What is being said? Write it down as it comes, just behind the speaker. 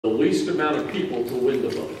the least amount of people to win the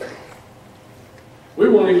vote. We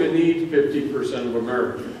won't even need 50% of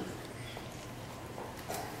America.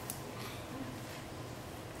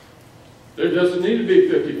 There doesn't need to be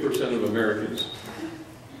 50% of Americans.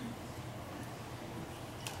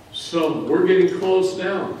 So we're getting close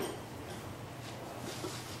now.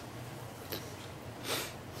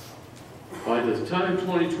 By the time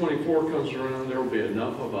 2024 comes around, there will be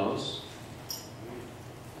enough of us.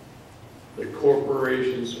 The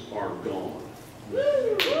corporations are gone.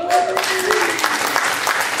 They're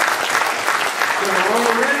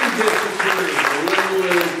already disappearing a little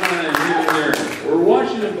at a time here and there. We're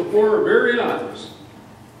watching it before our very eyes.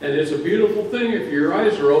 And it's a beautiful thing if your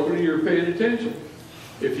eyes are open and you're paying attention.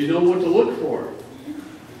 If you know what to look for.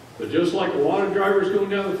 But just like a lot of drivers going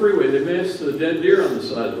down the freeway, they miss the dead deer on the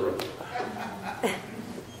side of the road.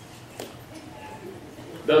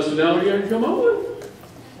 That's the analogy I can come up with.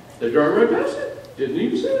 They drive right past it. Didn't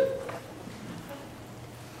even see it.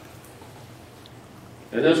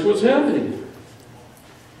 And that's what's happening.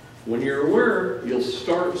 When you're aware, you'll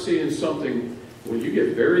start seeing something. When you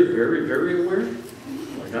get very, very, very aware,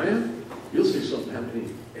 like I am, you'll see something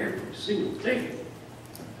happening every single day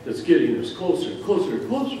that's getting us closer and closer and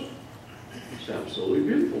closer. It's absolutely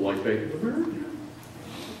beautiful, like Bank of America.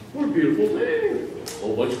 What a beautiful thing. A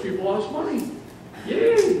whole bunch of people lost money.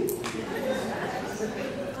 Yay!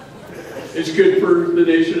 It's good for the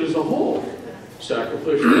nation as a whole.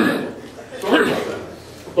 Sacrificial. Sorry about that.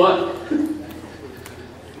 But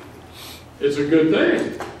it's a good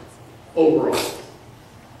thing overall.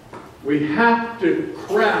 We have to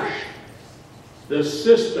crash the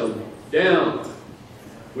system down.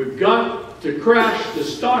 We've got to crash the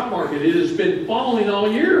stock market. It has been falling all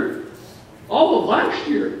year. All of last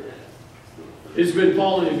year. It's been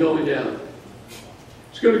falling and going down.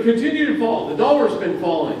 It's going to continue to fall. The dollar's been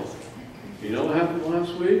falling. You know what happened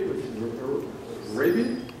last week with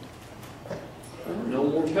Arabia? No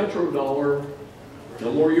more petrodollar.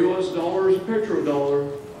 No more U.S. dollars and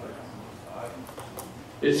petrodollar.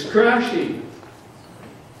 It's crashing.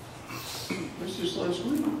 That's just last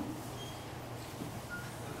week.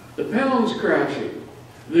 The pound's crashing.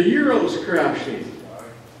 The euro's crashing.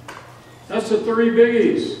 That's the three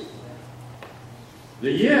biggies.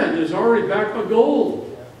 The yen is already back by gold.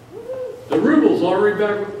 The ruble's already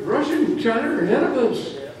back. Russia and China are ahead of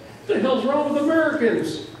us. What the hell's wrong with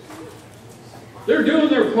Americans? They're doing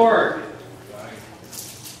their part.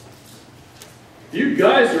 You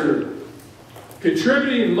guys are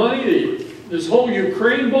contributing money to this whole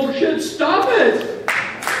Ukraine bullshit. Stop it!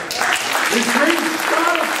 Ukraine's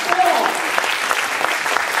got to fall.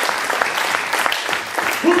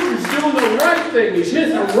 Putin's doing the right thing. He's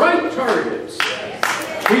hitting the right targets.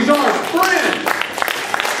 He's our friend.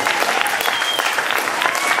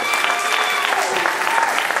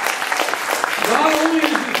 Not only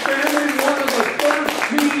is his family one of the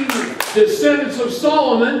 13 descendants of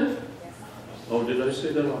Solomon. Oh, did I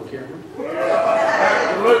say that on camera?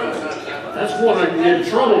 That's one I can get in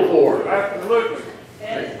trouble for. I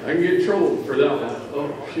can get in trouble for that one.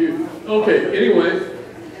 Oh, shoot. Okay, anyway.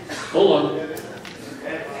 Hold on.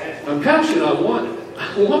 I'm passionate. I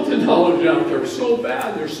want the knowledge out there so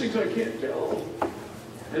bad. There's things I can't tell.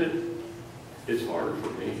 And it's hard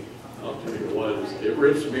for me. I'll tell you what, it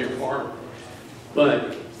rips me apart.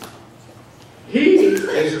 But he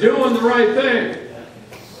is doing the right thing.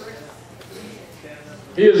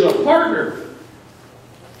 He is a partner.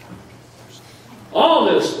 All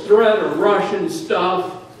this threat of Russian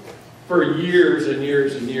stuff for years and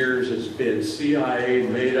years and years has been CIA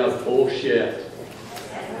made up bullshit.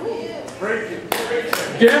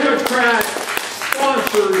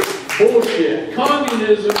 Democrat-sponsored bullshit.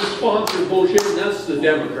 Communism-sponsored bullshit, and that's the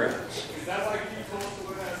Democrats. Is that like you told us to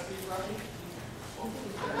learn how to speak Russian?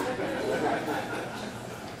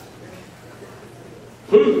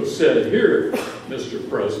 Putin said, "Here, Mr.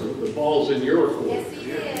 President, the ball's in your court." Yes, he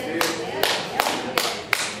did.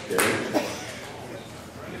 Okay.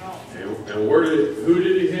 And who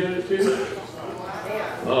did he hand it to?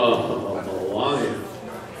 Melania.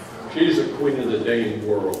 She's the queen of the dang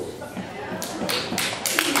world.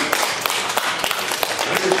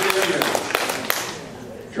 Understand that.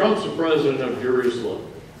 Trump's the president of Jerusalem.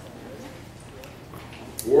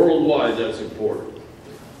 Worldwide, that's important.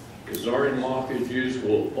 Khazarian Mafia Jews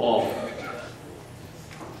will fall.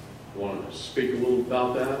 You want to speak a little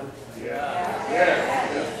about that?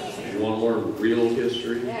 Yeah. You want to learn real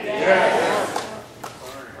history? Yeah.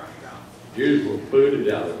 Jews were booted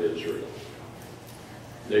out of Israel.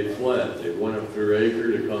 They fled. They went up through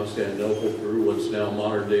Acre to Constantinople, through what's now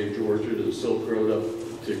modern-day Georgia, to the Silk Road up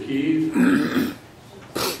to Kiev.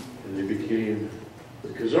 And they became the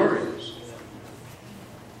Khazars. Khazarians.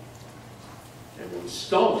 And when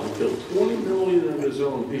Stalin killed 20 million of his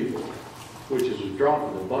own people, which is a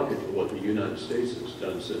drop in the bucket to what the United States has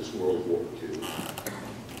done since World War II.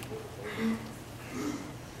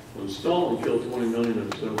 When Stalin killed 20 million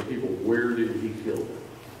of his own people, where did he kill them?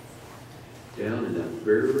 Down in that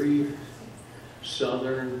very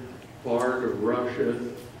southern part of Russia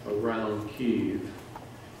around Kyiv.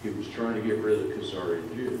 He was trying to get rid of the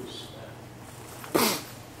Khazarian Jews.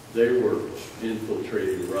 They were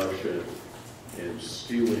infiltrating Russia and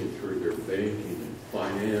stealing through their banking and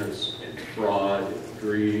finance and fraud and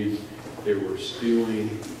greed. They were stealing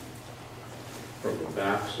from the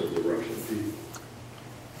backs of the Russian people.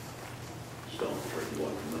 Stalin tried to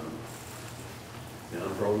wipe them out. Now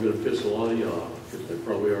I'm probably going to piss a lot of you off, because they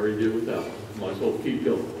probably already did with that one. Might as well keep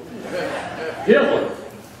going. Hitler.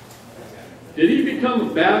 Did he become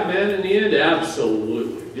a bad man in the end?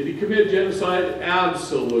 Absolutely. Did he commit genocide?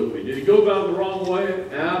 Absolutely. Did he go about it the wrong way?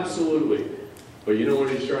 Absolutely. But you know what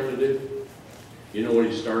he's trying to do? You know what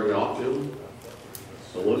he started off doing?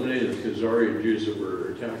 Eliminating the Khazarian Jews that were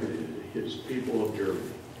attacking his people of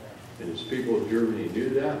Germany. And his people of Germany knew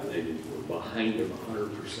that, and they were behind him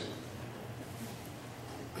 100%.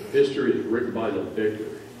 History is written by the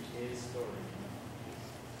victor.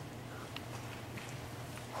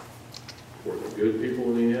 Were the good people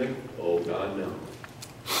in the end? Oh, God, no.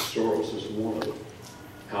 Soros is one of them.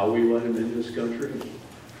 How we let him into this country?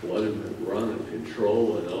 Let him run and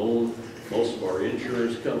control and own most of our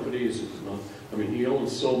insurance companies. I mean, he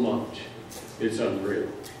owns so much. It's unreal.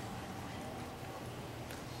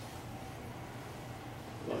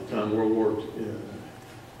 By the time World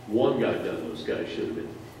War I got done, those guys should have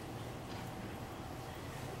been.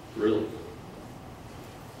 Really?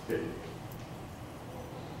 Okay.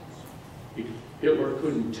 Hitler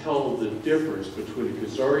couldn't tell the difference between a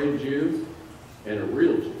Khazarian Jew and a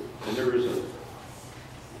real Jew. And there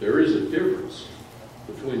is a difference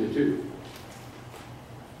between the two.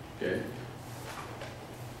 Okay?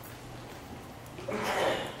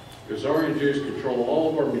 Khazarian Jews control all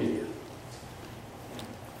of our media.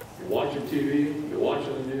 You're watching TV, you're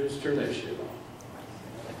watching the news, turn that shit off.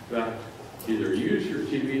 In fact, either use your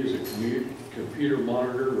TV as a computer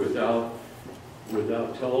monitor without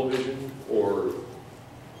television, or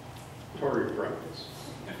target practice.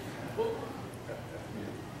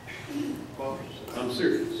 I'm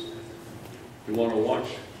serious. You want to watch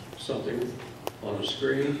something on a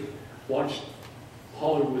screen? Watch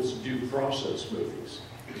Hollywood's due process movies.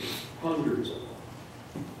 Hundreds of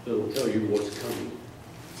them. That'll tell you what's coming.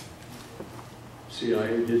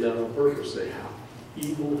 CIA did that on purpose. They have.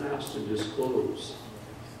 Evil has to disclose.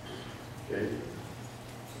 Okay?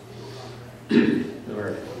 All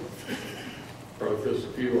right. Probably pissed a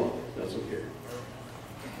few off. That's okay.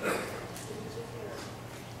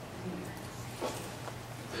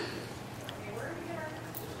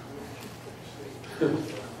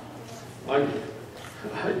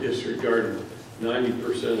 I disregard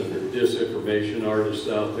 90% of the disinformation artists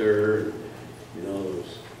out there, you know,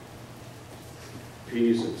 those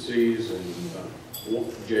P's and C's and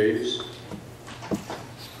J's.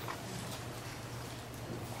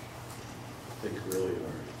 I think really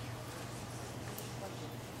are.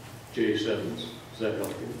 J7s. Does that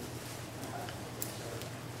help you?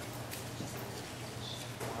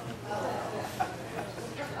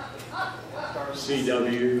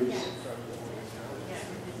 CWs.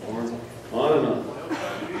 On and on.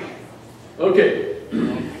 Okay.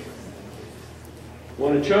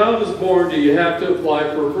 When a child is born, do you have to apply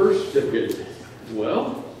for a birth certificate?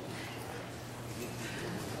 Well,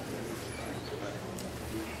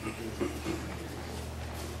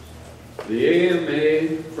 the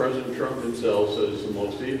AMA, President Trump himself, says is the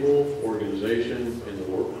most evil organization in the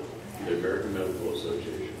world, the American Medical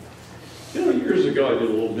Association. You know, years ago I did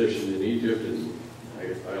a little mission in Egypt, and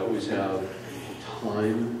I always have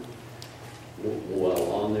time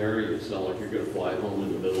while on there. It's not like you're going to fly home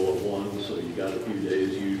in the middle of one, so you got a few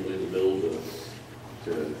days usually in the middle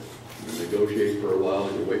to negotiate for a while,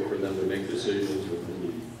 and you wait for them to make decisions, and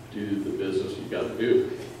then you do the business you got to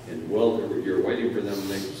do. And while you're waiting for them to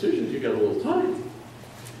make decisions, you got a little time.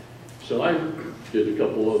 So I did a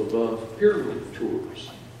couple of pyramid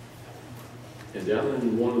tours. And down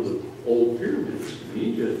in one of the old pyramids in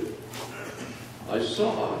Egypt, I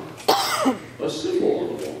saw a symbol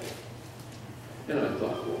on the wall. And I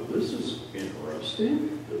thought, well, this is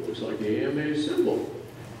interesting. It looks like the AMA symbol.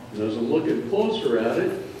 And as I'm looking closer at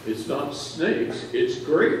it, it's not snakes, it's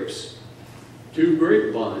grapes. 2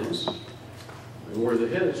 grapevines, and where the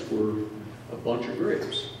heads were a bunch of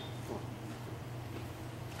grapes.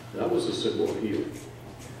 That was a symbol of healing.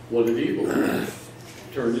 What did evil do?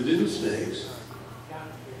 turned it into snakes,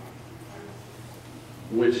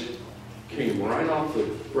 which came right off the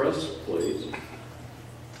breastplate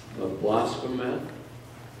of Blasphemeth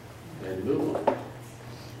and Mulan.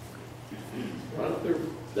 Right up there.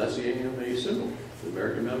 That's the AMA symbol, the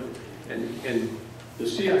American Medical. And the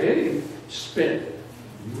CIA spent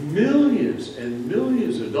millions and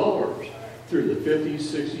millions of dollars through the 50s,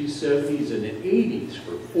 60s, 70s, and the 80s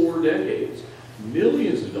for 4 decades.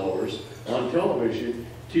 Millions of dollars on television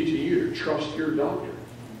teaching you to trust your doctor.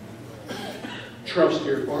 Trust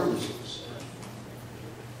your pharmacist.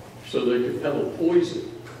 So they could peddle poison.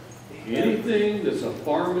 Anything that's a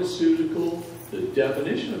pharmaceutical, the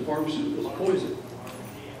definition of pharmaceutical is poison.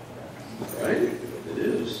 Right? It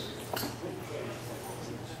is.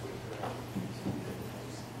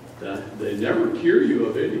 They never cure you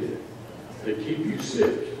of anything. They keep you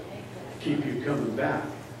sick, keep you coming back.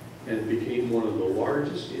 And it became one of the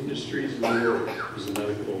largest industries in the world, is the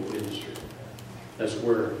medical industry. That's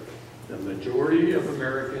where the majority of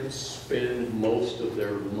Americans spend most of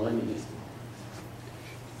their money.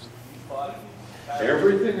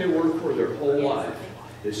 Everything they work for their whole life,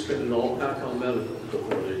 they spend it all back on medical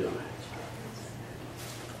before they die.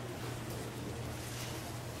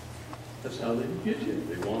 That's how they get you.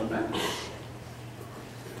 They want it back.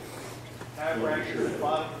 Chiropractors that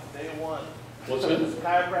fought him from day one. What's that?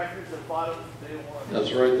 Chiropractors that fought him from day one.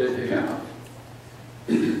 That's right, they have.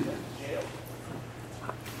 Jail.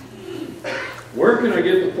 Where can I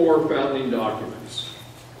get the 4 founding documents?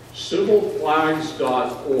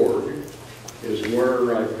 Civilflags.org is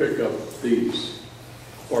where I pick up these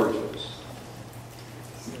parchments.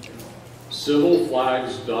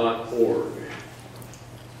 Civilflags.org.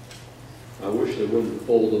 I wish they wouldn't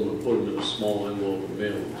fold them and put them in a small envelope and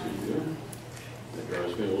mail them to you. That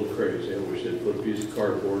drives me a little crazy. I wish they'd put a piece of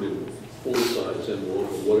cardboard in a full-size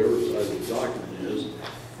envelope or whatever size the document is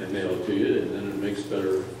and mail it to you, and then it makes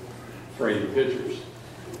better framed pictures.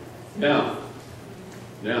 Now,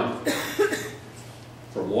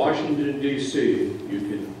 from Washington, D.C., you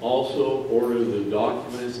can also order the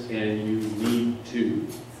documents, and you need to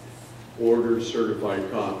order certified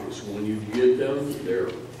copies. When you get them, they're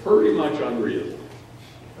pretty much unreadable.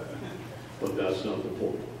 But that's not the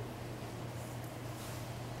point.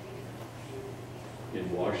 In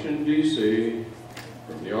Washington, D.C.,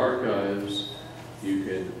 from the archives, you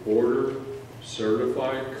can order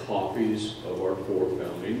certified copies of our 4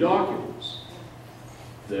 founding documents.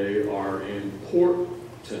 They are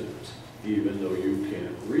important, even though you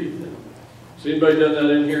can't read them. Has anybody done that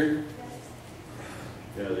in here?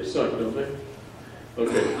 Yeah, they suck, don't they?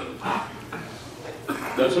 Okay.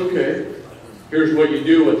 That's okay. Here's what you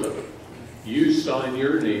do with them. You sign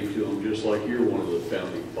your name to them just like you're one of the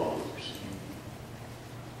founding fathers.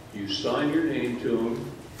 You sign your name to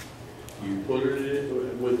them. You put it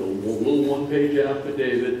in with a little 1-page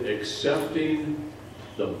affidavit accepting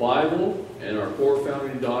the Bible and our 4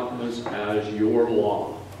 founding documents as your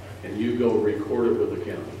law. And you go record it with the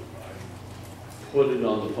county. Put it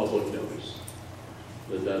on the public notice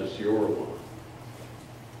that that's your law.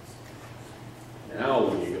 Now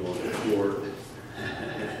when you go into court,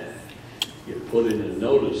 you put in a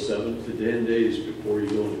notice 7 to 10 days before you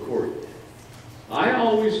go into court. I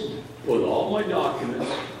always put all my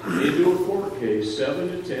documents into a court case 7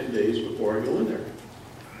 to 10 days before I go in there.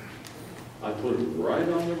 I put them right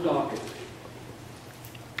on the docket.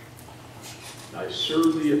 I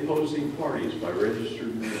serve the opposing parties by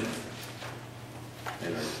registered mail.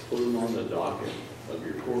 And I put them on the docket of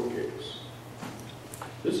your court case.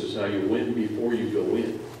 This is how you win before you go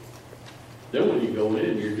in. Then when you go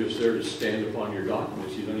in, you're just there to stand upon your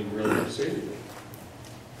documents. You don't even really have to say anything.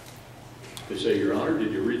 They say, Your Honor,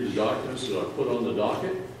 did you read the documents that I put on the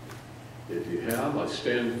docket? If you have, I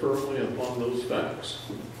stand firmly upon those facts.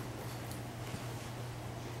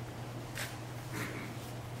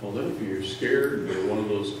 Well, then if you're scared, you're one of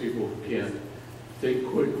those people who can't think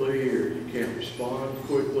quickly, or you can't respond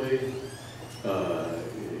quickly,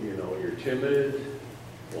 you know, you're timid.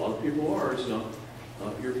 A lot of people are. It's not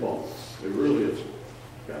your fault. It really isn't.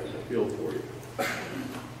 Guys, I feel for you.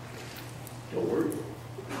 Don't worry.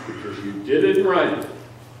 Because you did it right.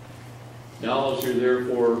 Knowledge you're there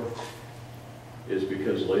for is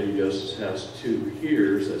because Lady Justice has 2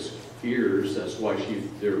 ears. That's ears. That's why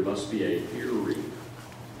there must be a hearing.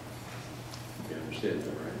 You understand that,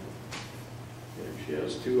 right? And she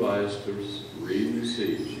has 2 eyes to read and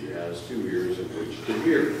see. She has 2 ears in which to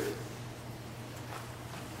hear.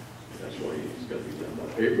 That's why it's got to be done by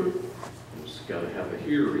paper. It's got to have a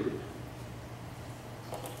hearing.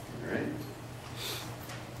 All right?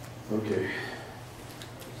 Okay.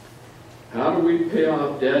 How do we pay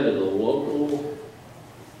off debt at a local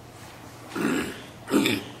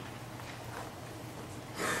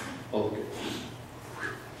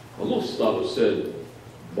said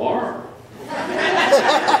bar.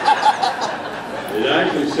 It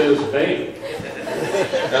actually says bank.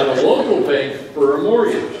 At a local bank for a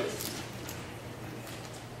mortgage.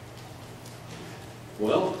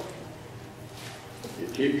 Well, you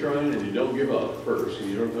keep trying and you don't give up first.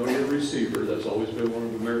 You don't know your receiver. That's always been one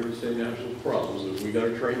of American State National's problems, is we got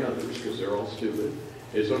to train others because they're all stupid.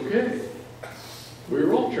 It's okay. We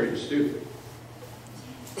were all trained stupid.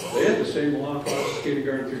 They had the same law classes,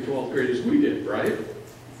 kindergarten through 12th grade as we did, right?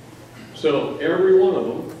 So every one of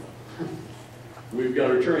them, we've got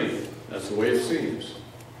to train. That's the way it seems.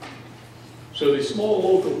 So these small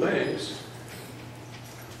local banks,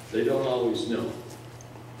 they don't always know.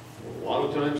 A lot of times